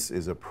grabs. This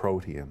is a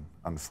protean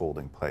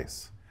unfolding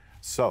place.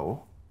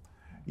 So,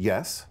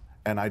 yes,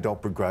 and I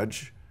don't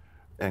begrudge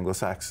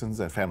Anglo-Saxons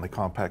and family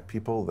compact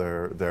people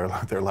their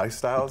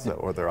lifestyles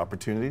or their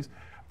opportunities,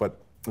 but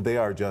they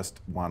are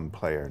just one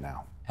player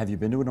now. Have you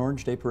been to an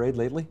Orange Day parade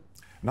lately?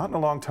 Not in a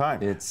long time.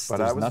 There's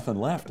nothing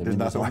left. I mean,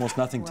 there's almost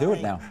nothing to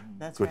it now.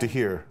 That's Good to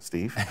hear,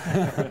 Steve.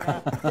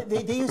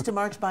 They used to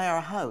march by our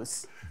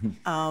house,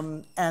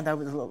 and I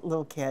was a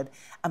little kid,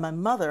 and my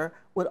mother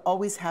would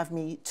always have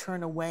me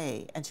turn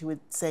away, and she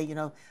would say, you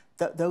know,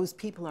 those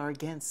people are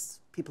against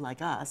people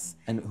like us.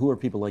 And who are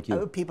people like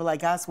you? People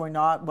like us were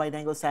not white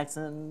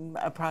Anglo-Saxon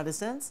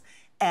Protestants,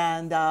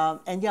 and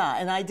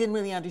I didn't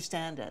really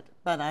understand it,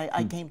 but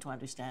I came to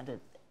understand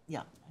it.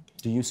 Yeah.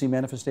 Do you see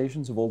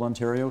manifestations of old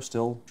Ontario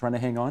still trying to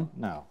hang on?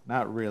 No,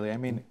 not really. I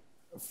mean,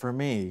 for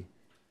me,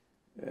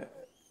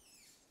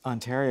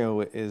 Ontario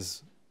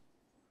is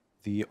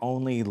the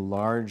only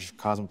large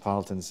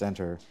cosmopolitan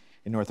center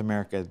in North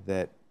America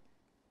that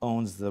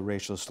owns the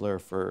racial slur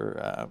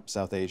for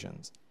South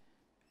Asians.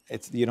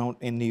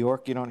 In New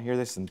York, you don't hear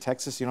this. In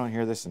Texas, you don't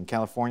hear this. In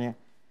California.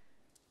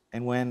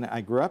 And when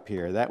I grew up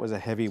here, that was a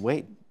heavy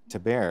weight to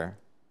bear.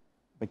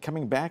 But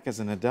coming back as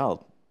an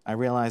adult, I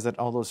realized that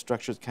all those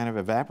structures kind of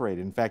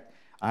evaporated. In fact,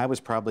 I was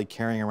probably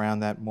carrying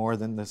around that more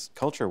than this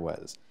culture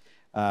was.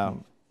 But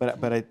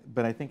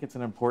I think it's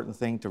an important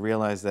thing to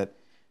realize that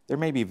there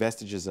may be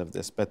vestiges of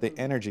this, but the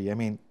energy, I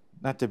mean,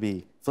 not to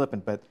be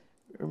flippant, but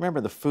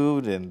remember the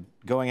food and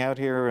going out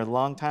here a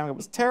long time, it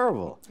was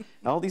terrible.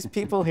 All these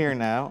people here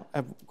now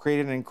have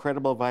created an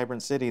incredible,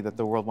 vibrant city that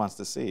the world wants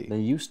to see. They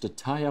used to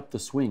tie up the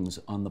swings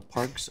on the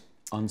parks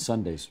on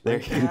Sundays.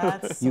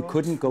 You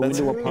couldn't go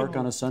into a park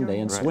on a Sunday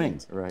and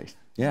swing. Right.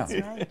 Yeah,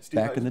 right.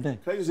 back in the day.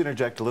 Can I just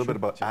interject a little bit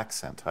about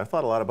accent? I've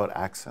thought a lot about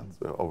accent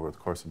over the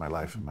course of my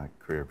life and my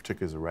career,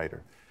 particularly as a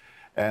writer.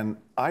 And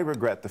I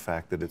regret the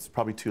fact that it's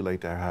probably too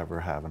late to ever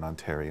have an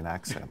Ontarian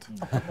accent.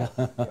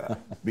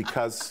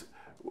 Because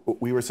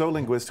we were so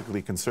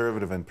linguistically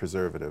conservative and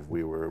preservative.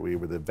 We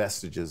were the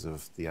vestiges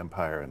of the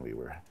empire, and we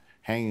were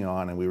hanging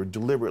on, and we were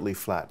deliberately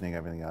flattening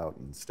everything out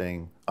and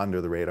staying under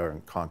the radar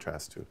in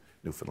contrast to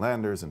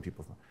Newfoundlanders and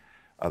people from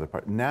other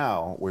parts.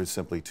 Now we're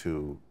simply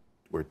too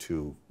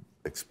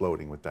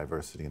exploding with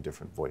diversity and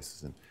different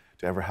voices and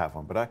to ever have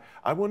one. But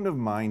I wouldn't have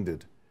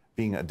minded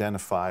being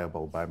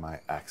identifiable by my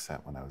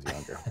accent when I was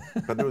younger.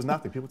 But there was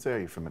nothing. People would say, are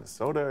you from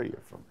Minnesota? Are you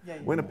from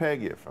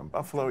Winnipeg? Are you from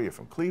Buffalo? Are you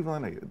from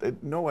Cleveland? They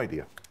had no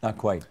idea. Not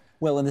quite.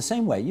 Well, in the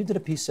same way, you did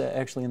a piece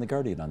actually in The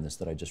Guardian on this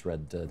that I just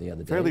read the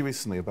other day. Fairly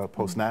recently about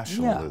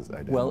post-national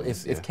identities. Well,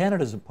 if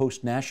Canada's a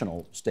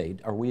post-national state,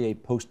 are we a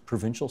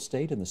post-provincial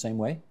state in the same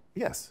way?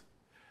 Yes.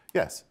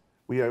 Yes.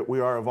 We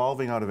are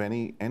evolving out of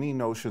any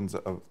notions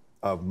of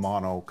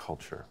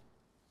monoculture.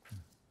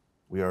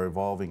 We are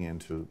evolving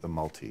into the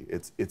multi.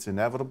 It's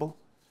inevitable.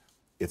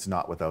 It's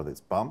not without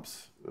its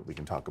bumps. We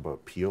can talk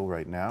about Peel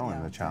right now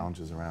and the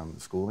challenges around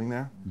the schooling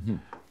there.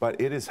 But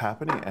it is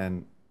happening,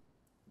 and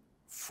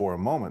for a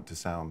moment to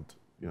sound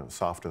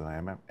softer than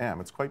I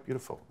am, it's quite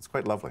beautiful. It's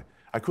quite lovely.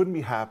 I couldn't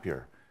be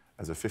happier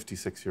as a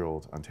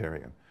 56-year-old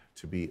Ontarian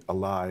to be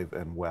alive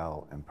and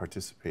well and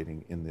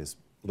participating in this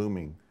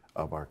blooming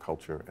of our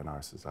culture and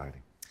our society.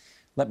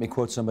 Let me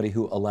quote somebody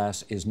who,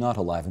 alas, is not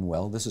alive and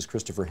well. This is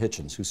Christopher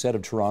Hitchens, who said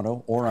of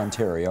Toronto or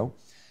Ontario,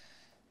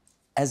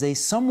 as a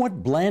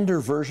somewhat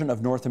blander version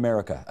of North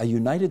America, a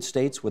United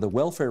States with a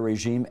welfare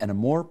regime and a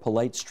more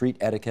polite street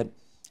etiquette,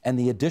 and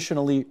the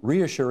additionally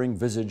reassuring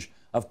visage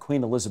of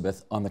Queen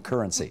Elizabeth on the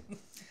currency.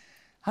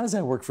 How does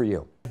that work for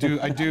you?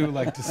 I do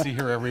like to see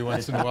her every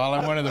once in a while.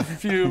 I'm one of the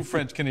few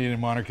French-Canadian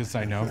monarchists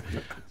I know,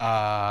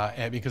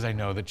 and because I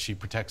know that she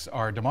protects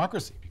our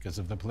democracy because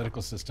of the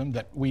political system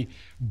that we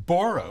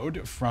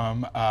borrowed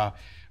from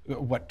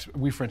what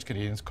we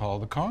French-Canadians call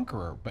the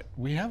conqueror. But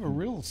we have a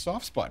real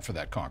soft spot for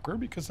that conqueror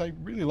because I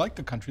really like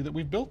the country that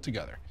we've built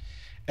together.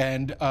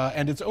 And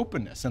its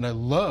openness, and I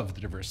love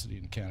the diversity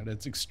in Canada.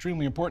 It's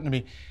extremely important to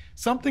me.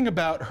 Something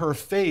about her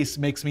face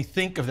makes me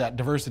think of that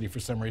diversity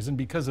for some reason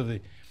because of the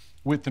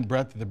width and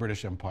breadth of the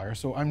British Empire.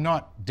 So I'm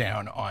not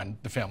down on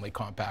the family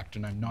compact,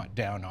 and I'm not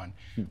down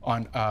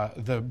on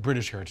the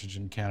British heritage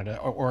in Canada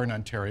or in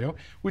Ontario,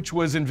 which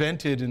was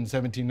invented in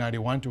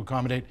 1791 to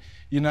accommodate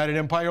United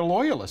Empire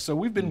loyalists. So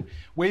we've been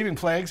waving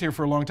flags here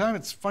for a long time.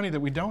 It's funny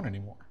that we don't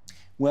anymore.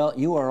 Well,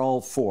 you are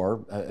all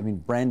for, I mean,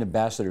 brand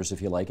ambassadors,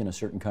 if you like, in a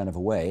certain kind of a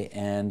way.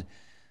 And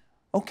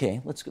okay,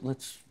 let's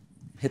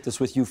hit this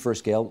with you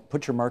first, Gail.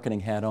 Put your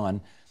marketing hat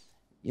on.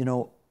 You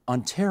know,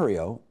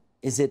 Ontario,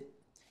 is it?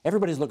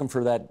 Everybody's looking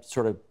for that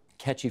sort of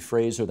catchy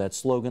phrase or that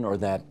slogan or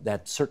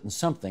that certain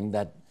something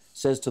that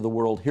says to the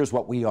world, here's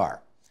what we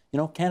are. You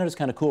know, Canada's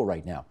kind of cool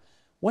right now.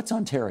 What's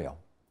Ontario?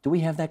 Do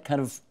we have that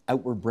kind of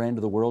outward brand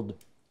to the world?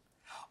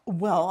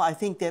 Well, I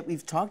think that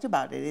we've talked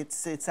about it.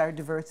 It's our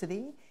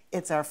diversity.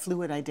 It's our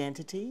fluid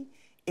identity.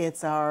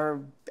 It's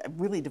our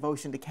really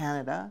devotion to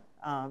Canada.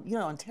 You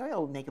know,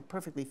 Ontario would make a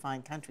perfectly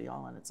fine country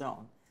all on its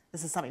own.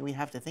 This is something we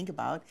have to think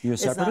about. You a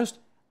separatist?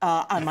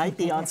 I might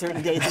be on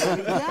certain days.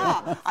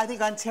 Yeah, I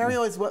think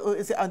Ontario is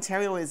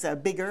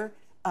bigger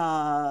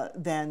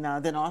than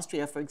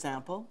Austria, for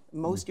example.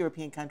 Most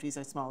European countries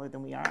are smaller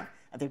than we are.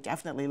 They're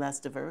definitely less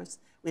diverse.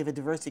 We have a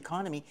diverse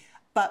economy,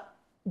 but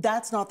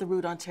that's not the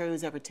route Ontario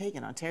has ever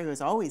taken. Ontario has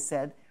always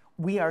said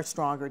we are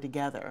stronger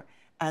together,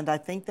 and I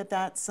think that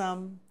that's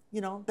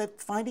you know,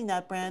 that finding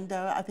that brand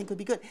I think would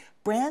be good.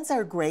 Brands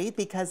are great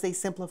because they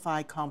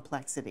simplify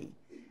complexity,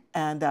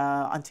 and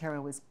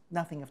Ontario is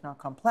nothing if not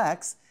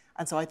complex.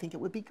 And so I think it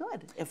would be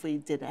good if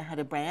we had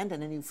a brand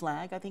and a new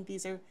flag. I think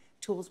these are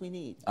tools we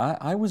need.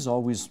 I was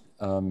always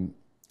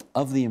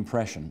of the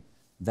impression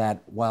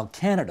that while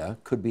Canada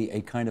could be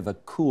a kind of a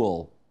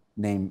cool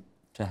name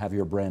to have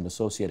your brand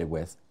associated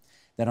with,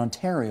 that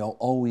Ontario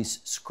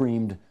always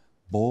screamed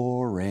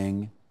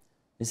boring.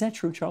 Is that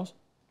true, Charles?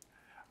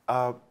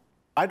 I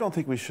don't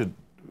think we should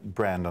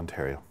brand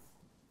Ontario.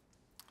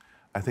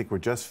 I think we're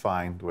just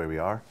fine the way we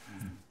are.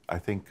 I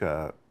think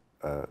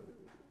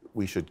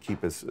we should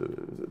keep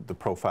the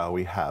profile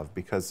we have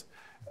because,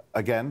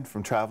 again,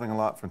 from traveling a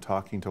lot, from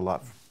talking to a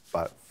lot,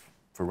 but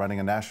for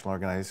running a national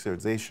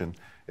organization,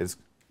 it's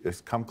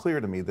come clear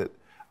to me that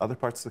other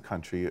parts of the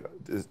country,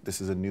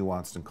 this is a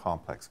nuanced and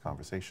complex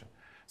conversation.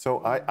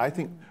 So I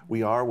think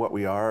we are what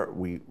we are.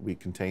 We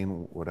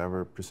contain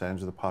whatever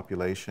percentage of the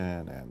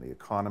population and the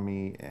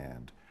economy,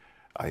 and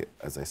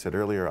as I said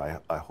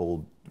earlier, I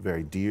hold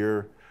very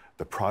dear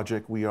the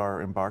project we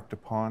are embarked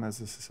upon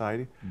as a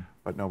society.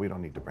 But no, we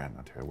don't need to brand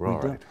Ontario. We're all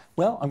right.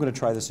 Well, I'm going to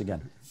try this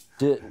again.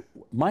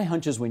 My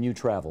hunch is when you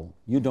travel,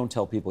 you don't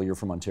tell people you're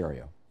from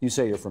Ontario. You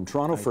say you're from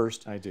Toronto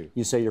first. I do.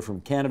 You say you're from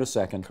Canada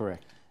second.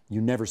 Correct.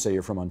 You never say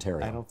you're from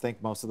Ontario. I don't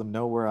think most of them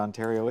know where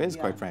Ontario is,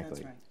 quite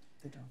frankly.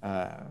 That's right. They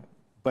don't.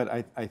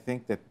 But I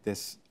think that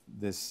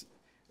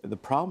the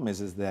problem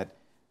is that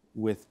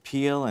with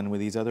Peel and with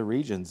these other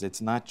regions,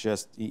 it's not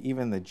just,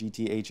 even the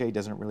GTHA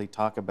doesn't really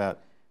talk about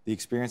the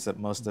experience that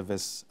most of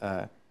us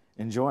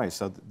enjoy.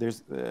 So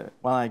there's,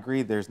 while I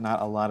agree there's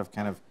not a lot of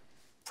kind of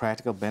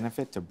practical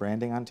benefit to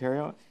branding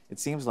Ontario, it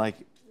seems like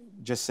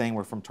just saying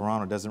we're from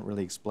Toronto doesn't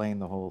really explain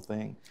the whole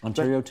thing.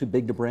 Ontario too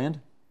big to brand?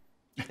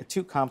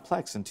 Too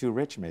complex and too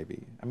rich,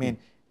 maybe. I mean,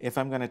 if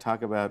I'm going to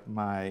talk about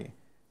my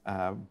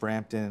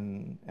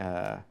Brampton,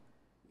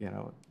 you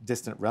know,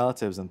 distant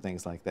relatives and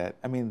things like that,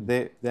 I mean,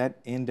 that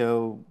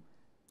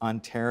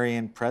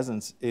Indo-Ontarian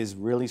presence is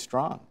really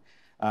strong.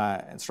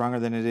 And stronger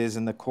than it is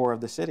in the core of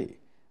the city.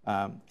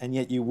 And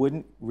yet you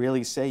wouldn't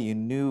really say you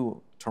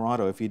knew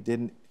Toronto if you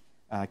didn't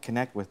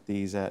connect with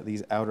these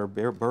outer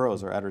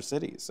boroughs or outer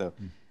cities. So,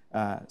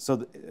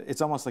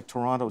 it's almost like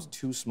Toronto's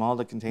too small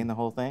to contain the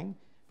whole thing,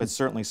 but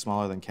certainly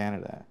smaller than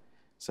Canada.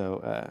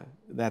 So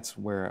that's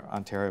where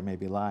Ontario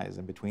maybe lies,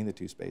 in between the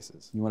two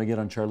spaces. You want to get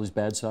on Charlie's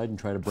bad side and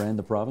try to brand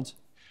the province?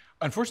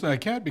 Unfortunately, I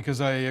can't because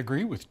I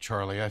agree with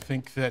Charlie. I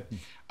think that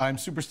I'm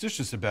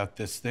superstitious about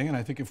this thing, and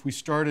I think if we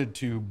started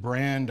to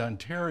brand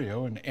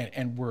Ontario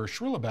and we're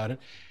shrill about it,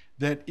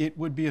 that it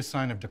would be a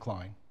sign of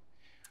decline.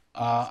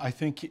 I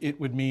think it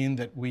would mean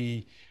that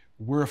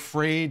we're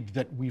afraid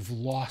that we've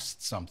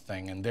lost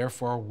something, and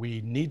therefore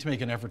we need to make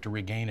an effort to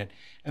regain it,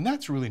 and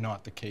that's really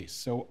not the case.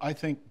 So I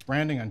think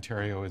branding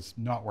Ontario is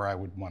not where I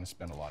would want to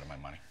spend a lot of my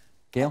money.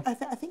 Gail? I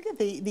think that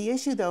the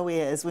issue, though,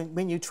 is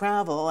when you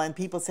travel and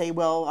people say,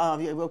 well,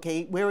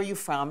 okay, where are you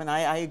from? And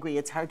I agree,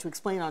 it's hard to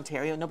explain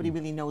Ontario. Nobody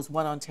really knows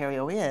what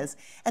Ontario is.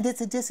 And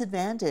it's a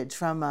disadvantage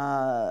from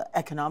an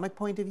economic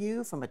point of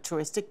view, from a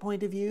touristic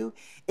point of view,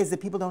 is that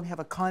people don't have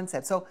a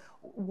concept. So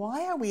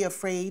why are we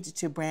afraid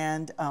to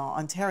brand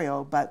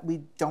Ontario, but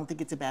we don't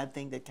think it's a bad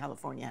thing that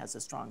California has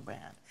a strong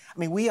brand? I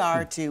mean, we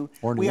are to...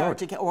 Or New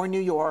York. Or New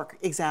York,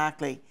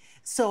 exactly.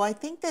 So I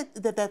think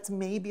that's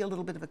maybe a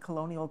little bit of a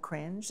colonial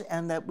cringe,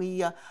 and that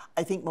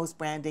I think most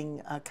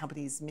branding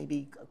companies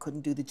maybe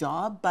couldn't do the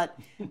job, but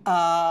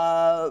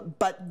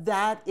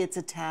that it's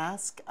a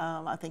task.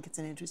 I think it's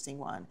an interesting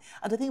one,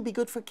 and I think it'd be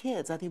good for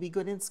kids. I think it'd be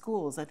good in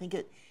schools. I think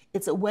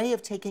it's a way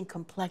of taking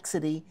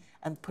complexity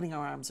and putting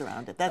our arms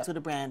around it. That's what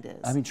a brand is.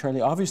 I mean, Charlie,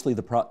 obviously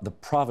the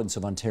province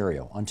of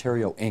Ontario,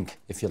 Ontario Inc.,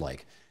 if you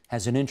like,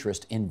 has an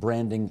interest in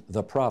branding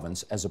the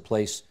province as a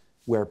place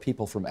where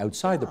people from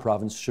outside the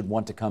province should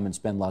want to come and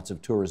spend lots of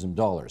tourism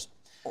dollars.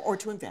 Or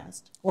to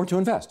invest. Or to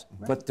invest.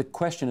 Right. But the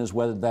question is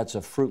whether that's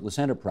a fruitless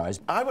enterprise.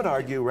 I would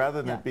argue,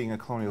 rather than it being a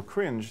colonial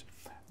cringe,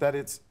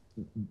 that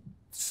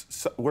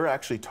we're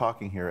actually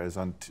talking here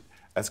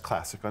as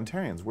classic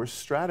Ontarians. We're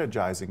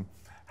strategizing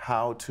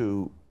how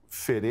to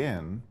fit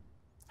in,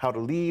 how to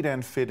lead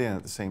and fit in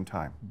at the same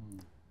time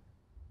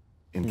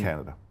in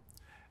Canada.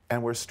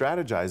 And we're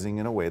strategizing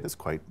in a way that's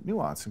quite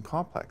nuanced and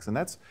complex. And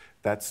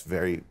that's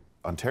very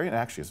Ontarian,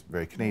 actually is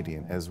very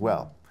Canadian as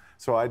well.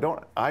 So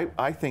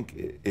I think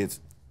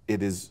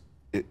it is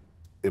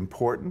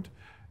important,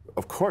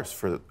 of course,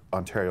 for the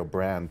Ontario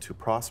brand to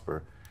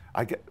prosper.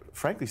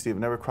 Frankly, Steve, it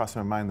never crossed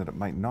my mind that it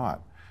might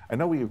not. I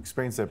know we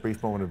experienced that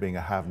brief moment of being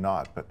a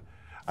have-not, but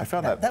I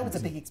found that was a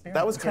big experience.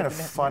 That was kind of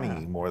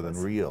funny more than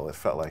real, it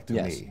felt like to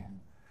me.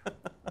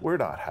 We're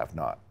not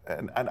have-not.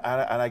 And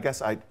I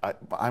guess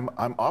I'm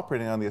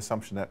operating on the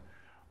assumption that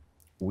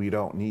we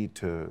don't need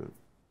to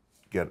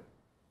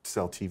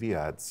sell TV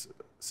ads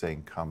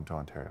saying "Come to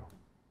Ontario."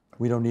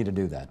 We don't need to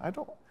do that. I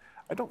don't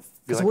feel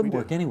like it wouldn't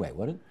work anyway,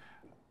 would it?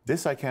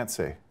 This I can't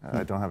say.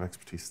 I don't have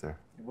expertise there.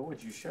 What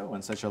would you show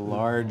in such a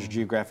large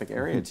geographic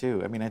area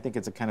too? I mean, I think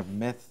it's a kind of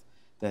myth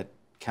that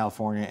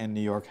California and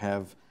New York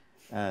have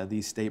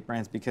these state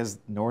brands, because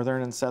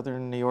northern and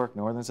southern New York,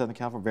 northern and southern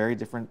California, very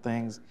different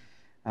things.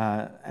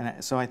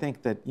 And so I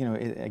think that,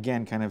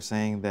 again, kind of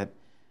saying that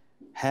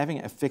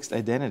having a fixed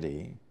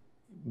identity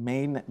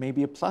may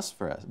be a plus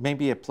for us, may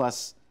be a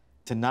plus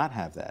to not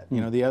have that.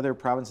 The other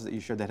provinces that you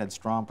showed that had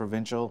strong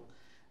provincial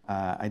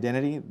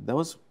identity,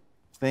 those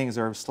things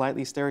are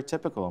slightly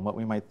stereotypical in what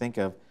we might think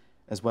of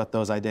as what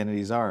those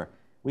identities are.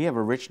 We have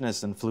a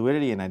richness and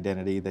fluidity in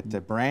identity that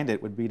to brand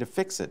it would be to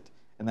fix it,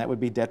 and that would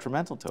be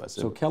detrimental to us.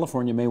 So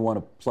California may want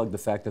to plug the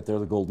fact that they're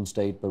the Golden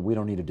State, but we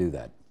don't need to do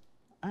that.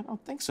 I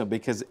don't think so,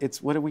 because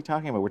what are we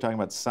talking about? We're talking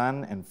about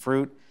sun and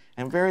fruit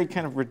and very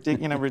kind of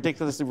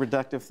ridiculously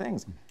reductive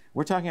things.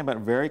 We're talking about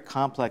very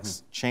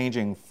complex,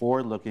 changing,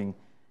 forward-looking,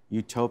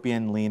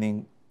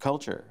 utopian-leaning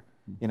culture.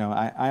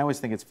 I always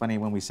think it's funny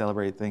when we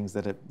celebrate things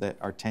that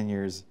are 10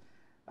 years,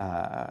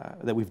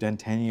 that we've done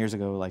 10 years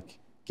ago, like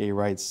gay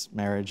rights,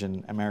 marriage,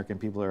 and American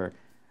people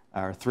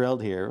are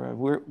thrilled here.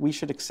 We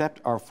should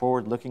accept our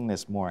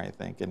forward-lookingness more, I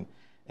think, and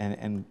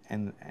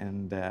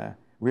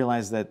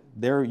realize that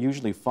they're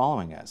usually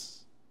following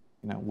us.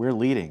 We're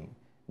leading.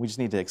 We just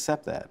need to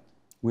accept that.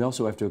 We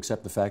also have to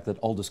accept the fact that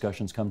all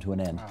discussions come to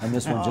an end, and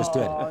this one just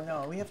did. Oh,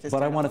 no, we have to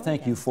But I want to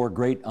thank you for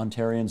great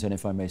Ontarians, and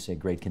if I may say,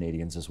 great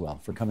Canadians as well,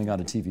 for coming on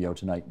to TVO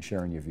tonight and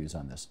sharing your views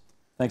on this.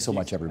 Thanks so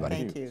much, everybody.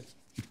 Thank you.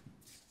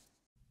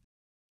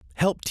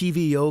 Help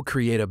TVO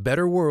create a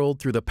better world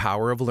through the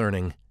power of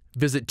learning.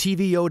 Visit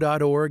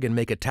TVO.org and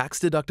make a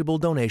tax-deductible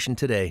donation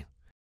today.